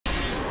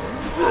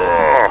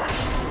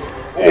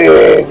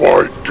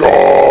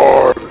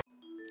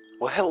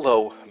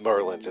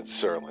and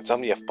sirloins.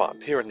 I'm the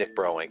F-Bomb here in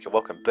NicBroInc, and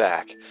welcome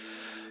back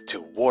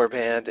to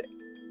Warband.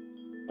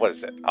 What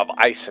is it? Of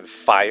Ice and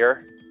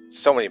Fire.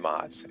 So many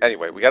mods.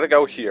 Anyway, we gotta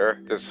go here.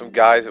 There's some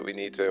guys that we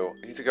need to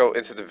go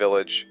into the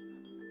village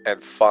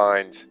and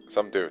find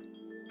some dude.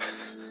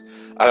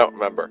 I don't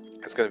remember.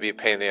 It's gonna be a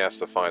pain in the ass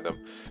to find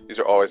them. These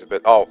are always a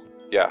bit. Oh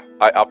yeah,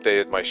 I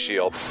updated my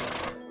shield.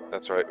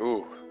 That's right.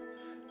 Ooh,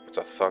 it's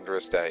a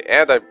thunderous day,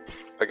 and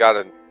I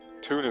got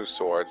two new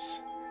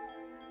swords.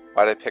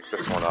 Why'd I pick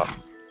this one up?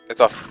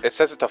 It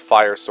says it's a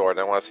fire sword, and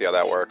I want to see how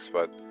that works,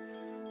 but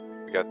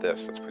we got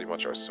this. That's pretty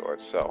much our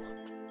sword, so.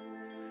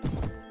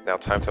 Now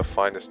time to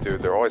find this dude.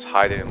 They're always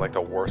hiding in, like,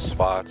 the worst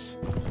spots.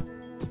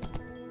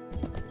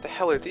 What the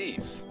hell are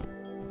these?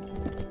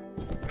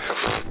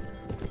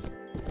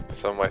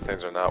 Some of my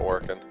things are not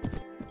working.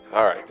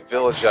 Alright, the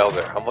village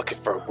elder. I'm looking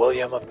for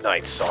William of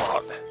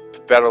Nightsong.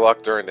 Better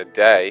luck during the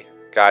day.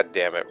 God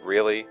damn it,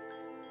 really?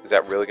 Is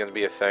that really going to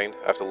be a thing?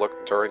 I have to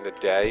look during the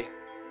day?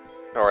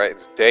 Alright,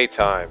 it's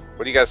daytime.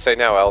 What do you guys say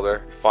now,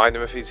 Elder? Find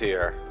him if he's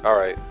here.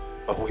 Alright.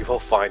 But we will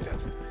find him.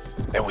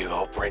 And we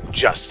will bring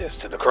justice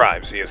to the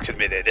crimes he has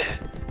committed.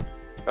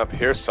 Up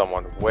here's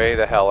someone way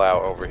the hell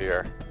out over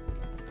here.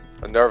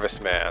 A nervous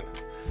man.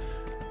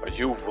 Are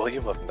you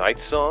William of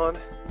Nightsong?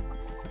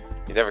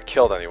 You never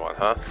killed anyone,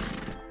 huh?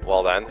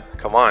 Well then,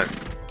 come on.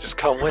 Just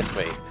come with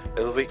me.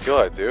 It'll be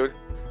good, dude.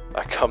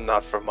 I come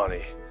not for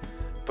money,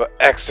 but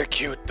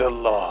execute the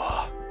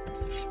law.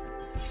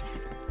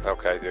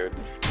 Okay, dude.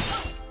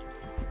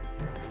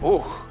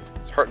 Ooh,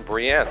 it's hurting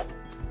Brienne.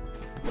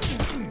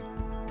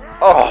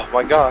 Oh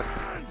my god.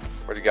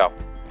 Where'd he go?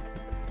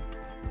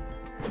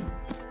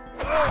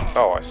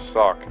 Oh, I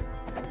suck.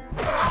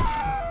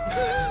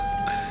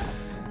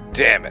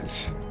 Damn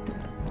it.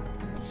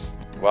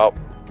 Well,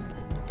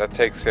 that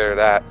takes care of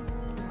that.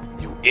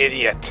 You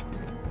idiot.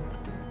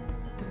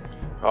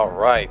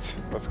 Alright,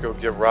 let's go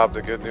give Robb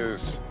the good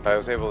news. I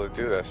was able to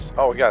do this.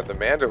 Oh, we got the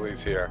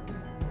Manderlys here.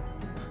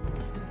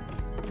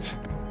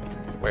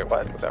 Wait,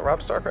 what? Was that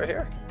Robb Stark right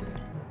here?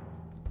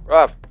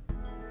 Robb!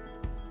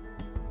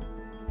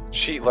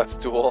 Cheat, let's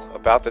duel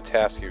about the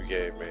task you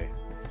gave me.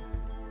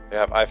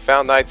 Yep, I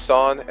found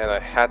Nightsong and I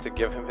had to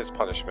give him his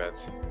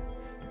punishment.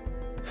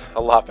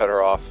 A lot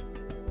better off.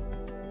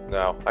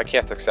 No, I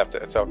can't accept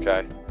it. It's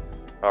okay.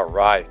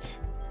 Alright.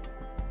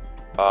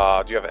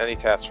 Do you have any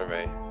tasks for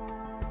me?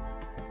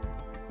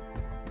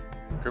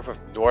 Group of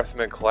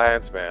Northmen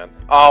clansmen.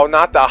 Oh,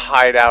 not the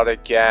hideout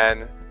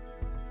again.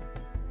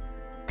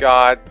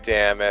 God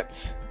damn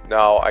it.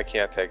 No, I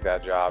can't take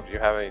that job. Do you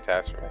have any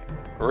tasks for me?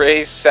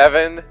 Raise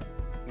 7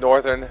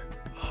 northern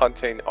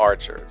hunting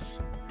archers.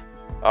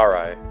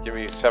 Alright, give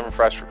me 7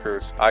 fresh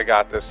recruits. I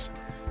got this.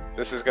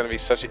 This is going to be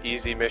such an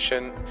easy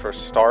mission for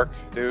Stark,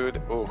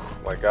 dude. Ooh,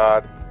 my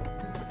god.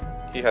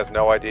 He has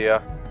no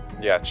idea.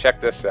 Yeah,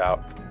 check this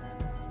out.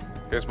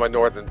 Here's my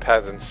northern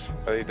peasants.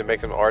 I need to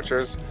make them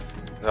archers.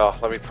 Oh,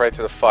 let me pray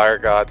to the fire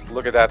god.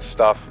 Look at that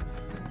stuff.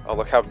 Oh,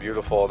 look how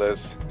beautiful it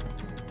is.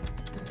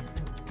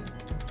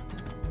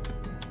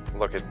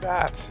 Look at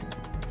that.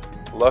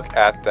 Look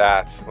at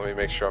that. Let me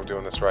make sure I'm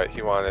doing this right.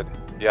 He wanted,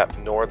 yep,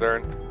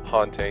 northern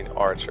hunting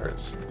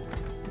archers.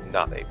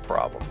 Not a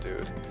problem,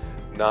 dude.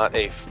 Not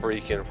a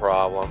freaking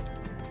problem.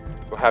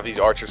 We'll have these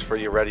archers for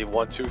you ready.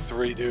 1, 2,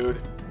 3,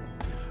 dude.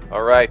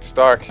 Alright,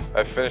 Stark.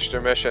 I've finished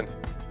your mission.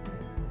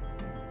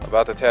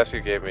 About the task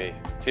you gave me.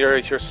 Here are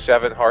your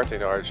 7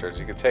 hunting archers.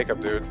 You can take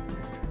them, dude.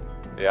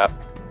 Yep.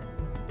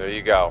 There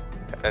you go.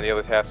 Any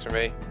other tasks for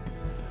me?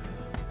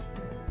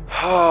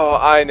 Oh,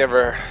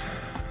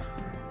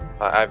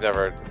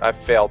 I've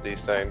failed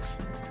these things.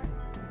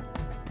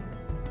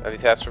 Any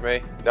tasks for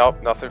me?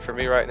 Nope, nothing for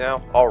me right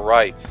now.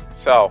 Alright,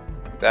 so,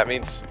 that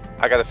means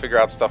I gotta figure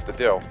out stuff to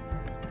do.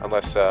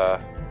 Unless,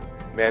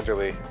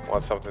 Manderlys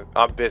wants something.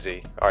 I'm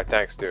busy. Alright,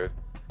 thanks, dude.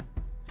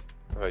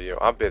 How about you?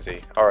 I'm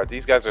busy. Alright,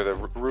 these guys are the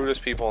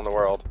rudest people in the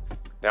world.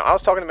 Now, I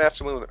was talking to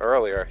Master Loon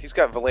earlier. He's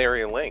got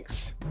Valerian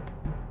links.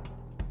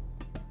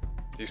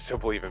 Do you still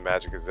believe in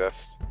magic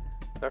exists?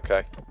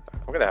 Okay.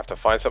 I'm gonna have to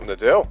find something to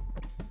do.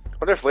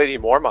 Wonder if Lady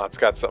Mormont's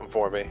got something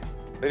for me.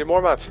 Lady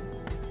Mormont!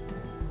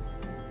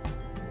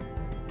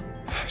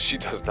 She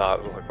does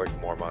not look like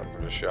Mormont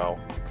from the show.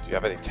 Do you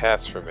have any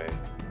tasks for me?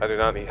 I do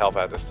not need help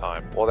at this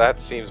time. Well, that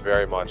seems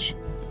very much...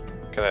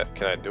 Can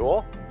I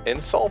duel?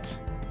 Insult?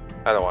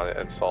 I don't want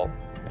to insult.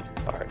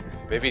 Alright.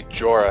 Maybe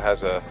Jeor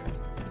has a...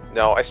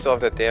 No, I still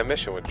have that damn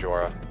mission with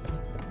Jeor.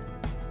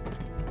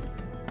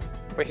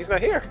 Wait, he's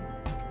not here.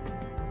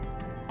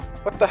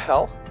 What the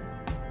hell?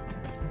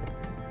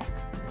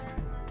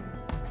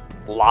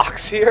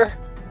 Locke's here?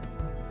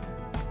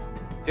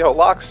 Yo,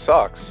 Locke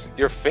sucks.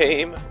 Your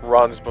fame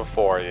runs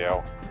before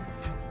you.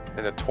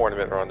 In a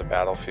tournament or on the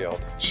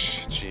battlefield.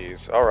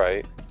 Jeez,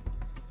 alright.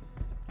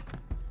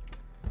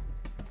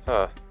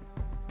 Huh.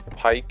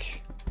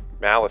 Pike.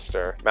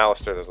 Mallister.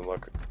 Mallister doesn't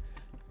look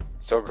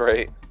so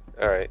great.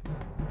 Alright.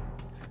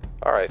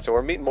 Alright, so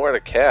we're meeting more of the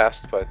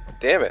cast, but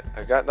damn it,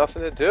 I've got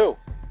nothing to do.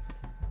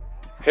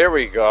 Here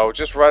we go,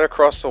 just right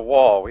across the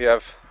wall. We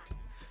have...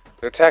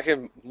 They're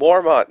attacking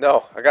Mormont.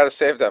 No, I gotta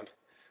save them.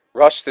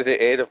 Rush to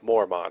the aid of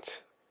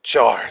Mormont.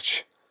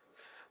 Charge!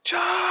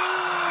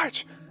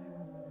 Charge!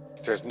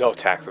 There's no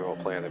tactical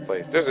plan in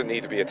place. There's a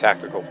need to be a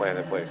tactical plan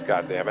in place,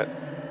 god damn it.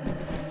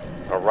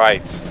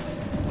 Alright.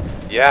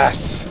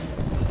 Yes!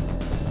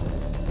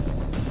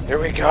 Here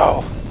we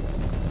go!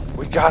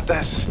 We got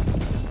this!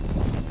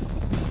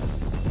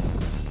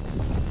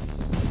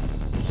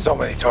 So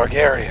many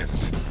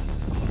Targaryens!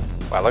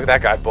 Wow, look at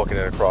that guy booking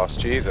it across.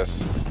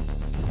 Jesus.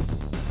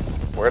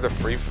 Where are the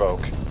free folk?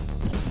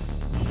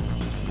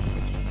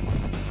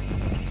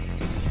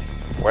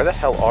 Where the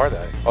hell are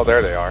they? Oh,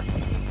 there they are.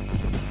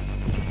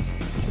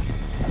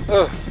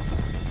 Ugh.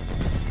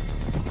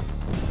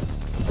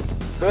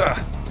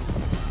 Ugh.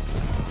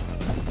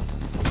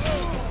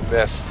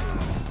 Missed.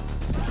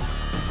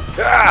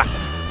 Ah!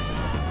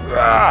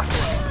 Ah!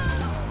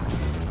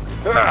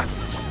 Ah!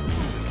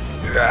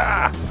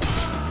 Ah!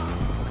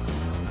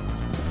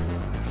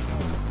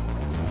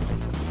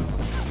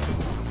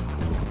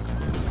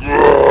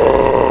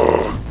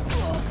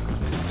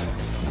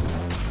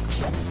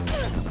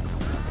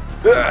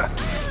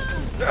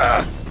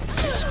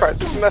 Jesus Christ,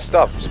 this is messed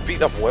up. Just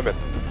beating up women.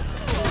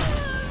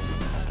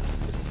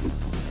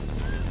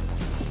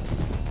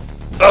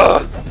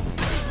 Ugh.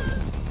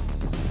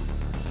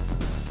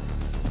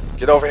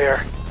 Get over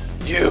here.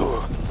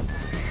 You.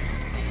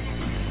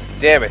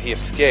 Damn it, he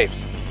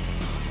escaped.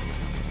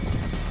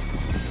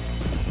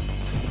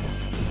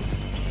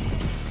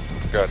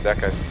 Good, that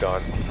guy's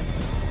done.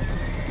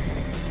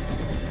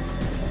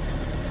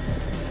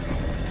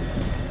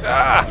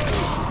 Ah!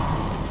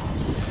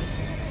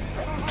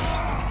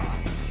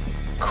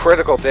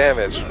 Critical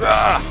damage.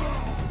 Ah!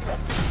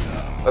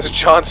 That's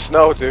Jon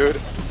Snow, dude.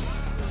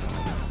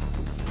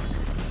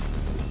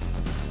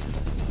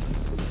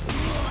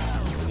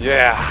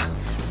 Yeah.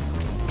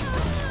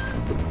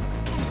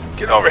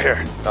 Get over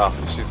here. Oh,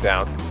 she's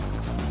down.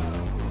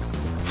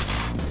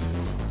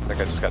 I think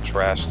I just got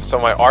trashed. So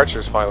my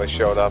archers finally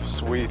showed up.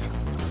 Sweet.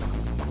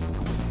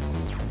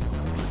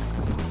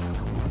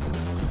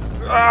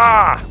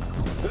 Ah!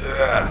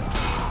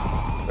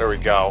 Ugh. There we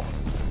go.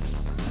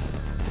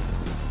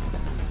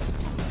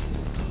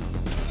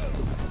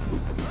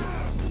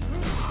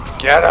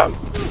 Get him!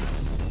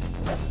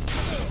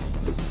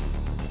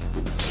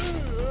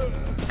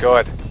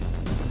 Good.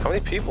 How many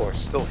people are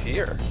still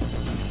here?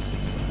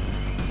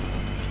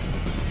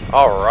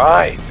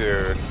 Alright,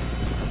 dude.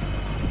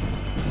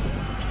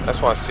 I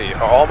just want to see.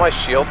 Are all my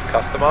shields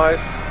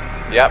customized?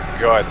 Yep,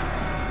 good.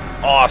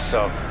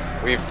 Awesome.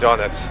 We've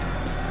done it.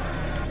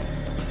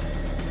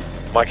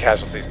 My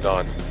casualty's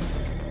done.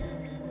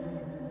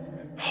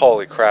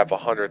 Holy crap,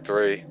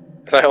 103.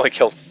 And I only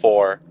killed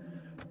 4.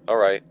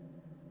 Alright.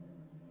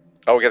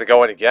 Oh, we gotta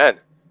go in again.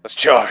 Let's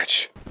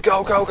charge.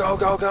 Go, go, go,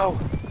 go, go.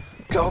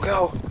 Go,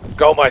 go.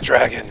 Go, my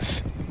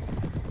dragons.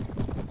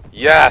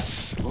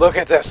 Yes. Look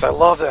at this. I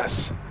love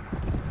this.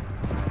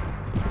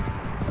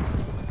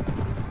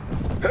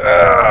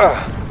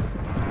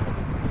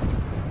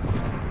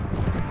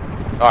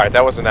 Alright,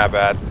 that wasn't that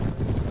bad.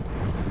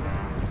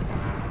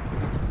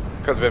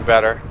 Could have been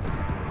better.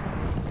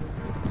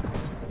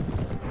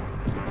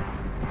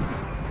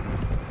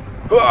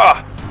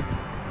 Ah!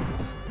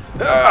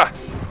 Ah!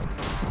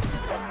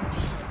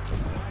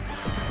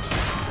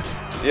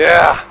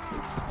 Yeah!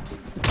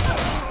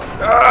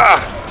 Ah!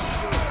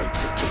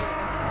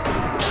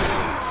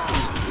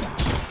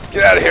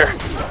 Get out of here!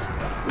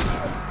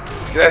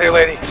 Get out of here,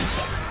 lady!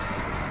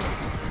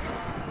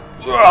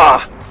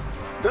 Ah!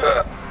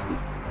 Ah!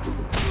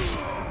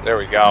 There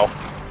we go.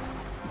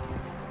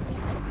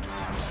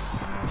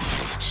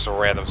 Just a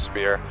random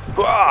spear.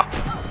 Ah!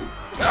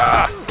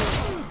 Ah!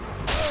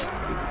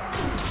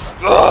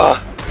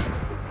 Ah!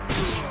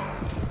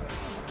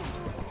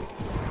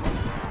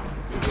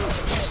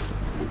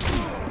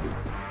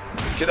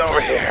 Get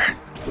over here.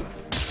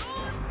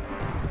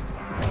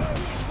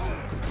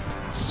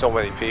 So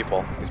many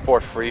people. These poor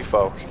free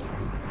folk.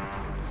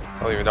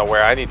 I don't even know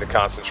where I need to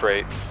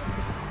concentrate.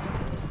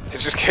 They're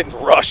just getting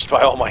rushed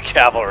by all my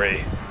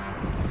cavalry.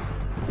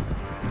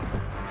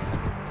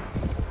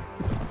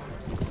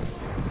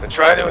 They're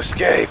trying to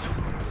escape.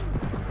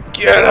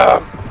 Get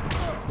them!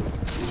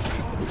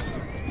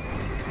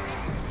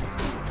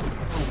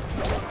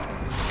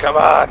 Come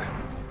on!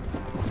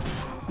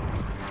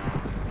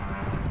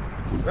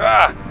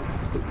 Ah!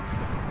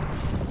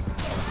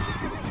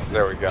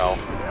 There we go.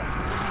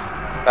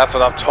 That's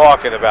what I'm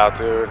talking about,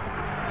 dude.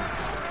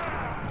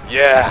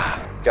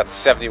 Yeah! Got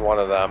 71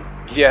 of them.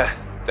 Yeah.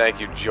 Thank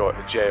you,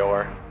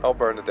 Jeor. I'll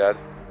burn the dead.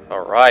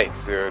 Alright,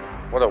 dude.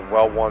 What a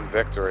well-won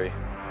victory.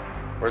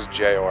 Where's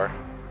Jeor?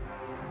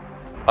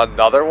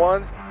 Another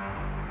one?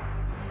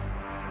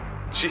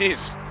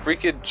 Jeez,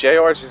 freaking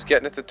Jeor's just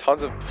getting into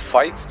tons of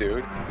fights,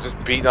 dude.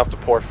 Just beating up the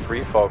poor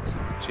free folk.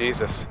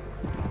 Jesus.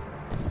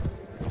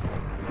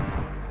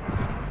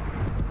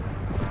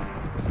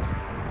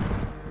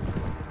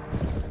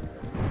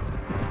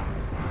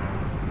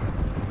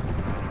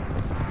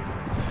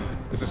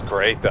 This is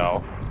great,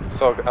 though.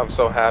 I'm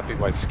so happy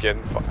my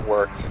skin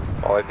worked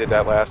while I did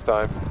that last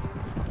time.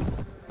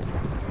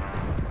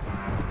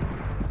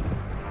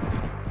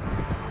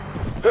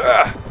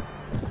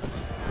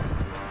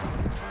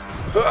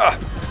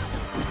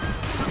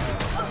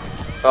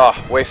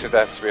 Oh, wasted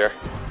that spear.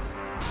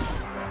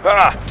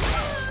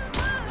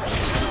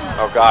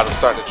 Oh god, I'm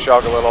starting to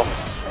chug a little.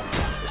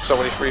 There's so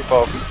many free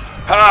folk.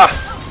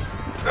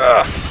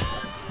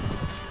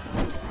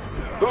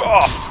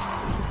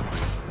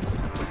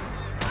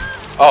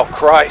 Oh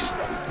Christ!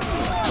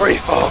 Free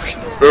folk!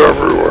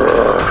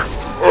 Everywhere!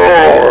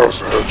 Oh,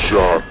 that's a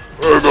headshot!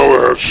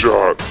 Another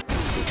headshot!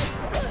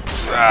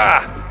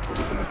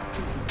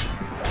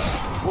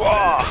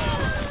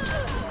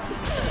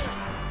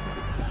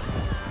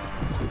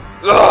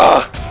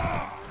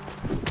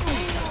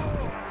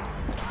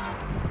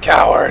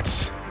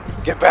 Cowards!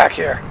 Get back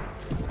here!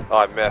 Oh,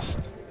 I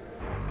missed.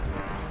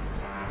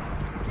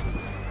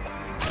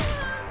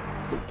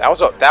 That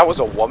was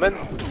a woman?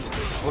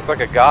 Looked like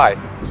a guy.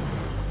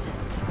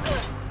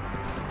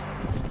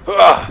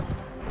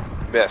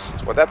 Missed.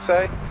 What'd that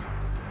say?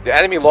 The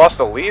enemy lost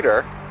a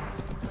leader.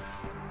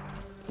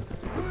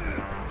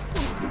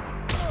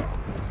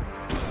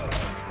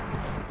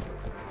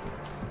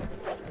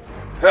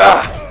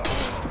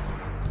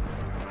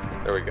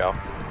 There we go.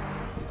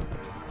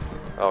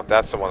 Oh,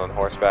 that's the one on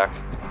horseback.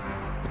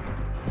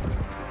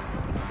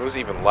 Who's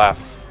even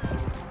left?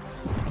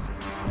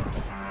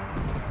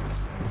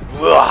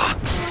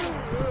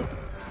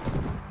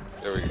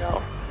 There we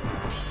go.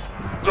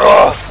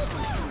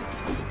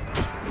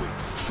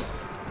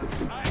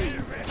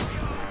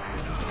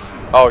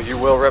 Oh, you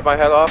will rip my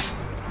head off?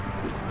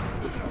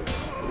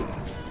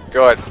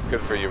 Good.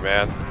 Good for you,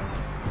 man.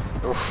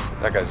 Oof,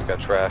 that guy just got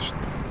trashed.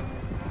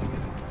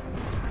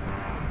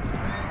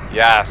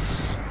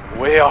 Yes!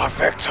 We are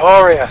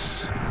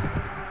victorious!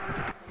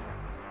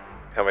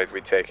 How many did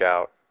we take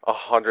out?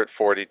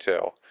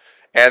 142.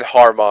 And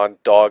Harmon,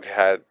 dog's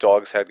head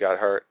got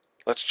hurt.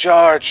 Let's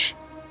charge!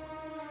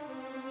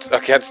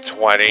 Against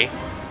 20.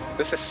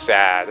 This is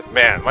sad.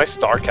 Man, my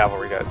Star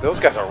Cavalry guys, those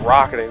guys are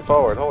rocketing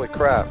forward. Holy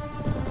crap.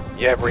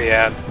 Yeah,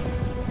 Brienne.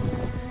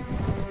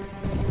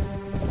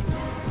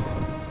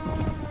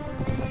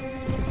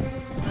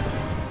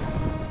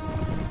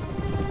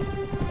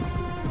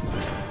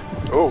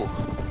 Ooh.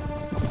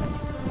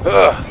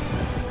 Oh,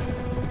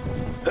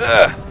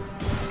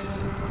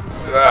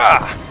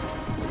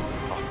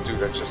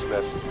 dude, I just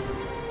missed.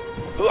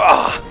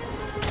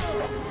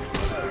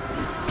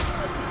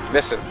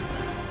 Missing.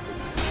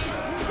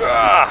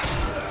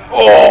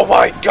 Oh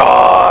my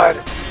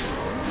god!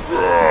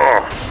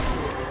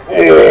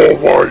 Oh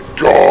my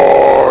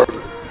god!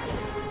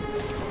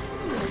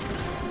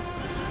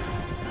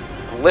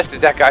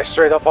 Lifted that guy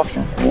straight up off.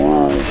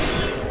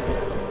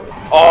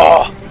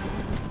 Oh!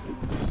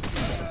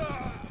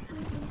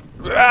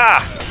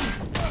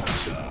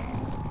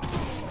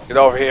 Get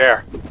over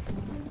here.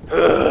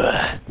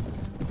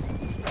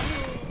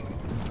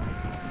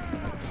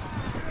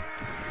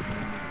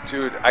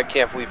 Dude, I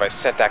can't believe I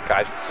sent that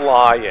guy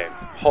flying.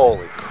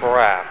 Holy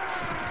crap.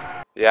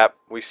 Yep,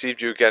 we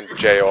sieged you again,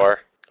 Jeor.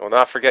 We'll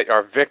not forget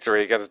our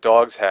victory against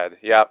Dog's Head.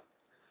 Yep.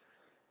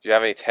 Do you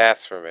have any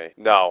tasks for me?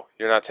 No,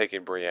 you're not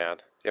taking Brienne.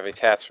 Do you have any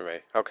tasks for me?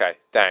 Okay,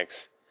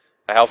 thanks.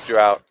 I helped you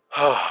out.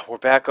 We're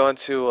back on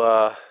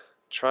to,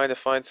 trying to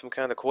find some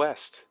kind of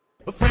quest.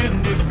 A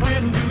friend is a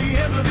friend to the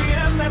end of the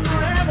end, that's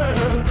forever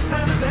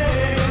and a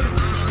day.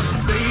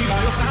 Stay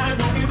by your side,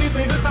 don't give me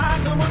say goodbye.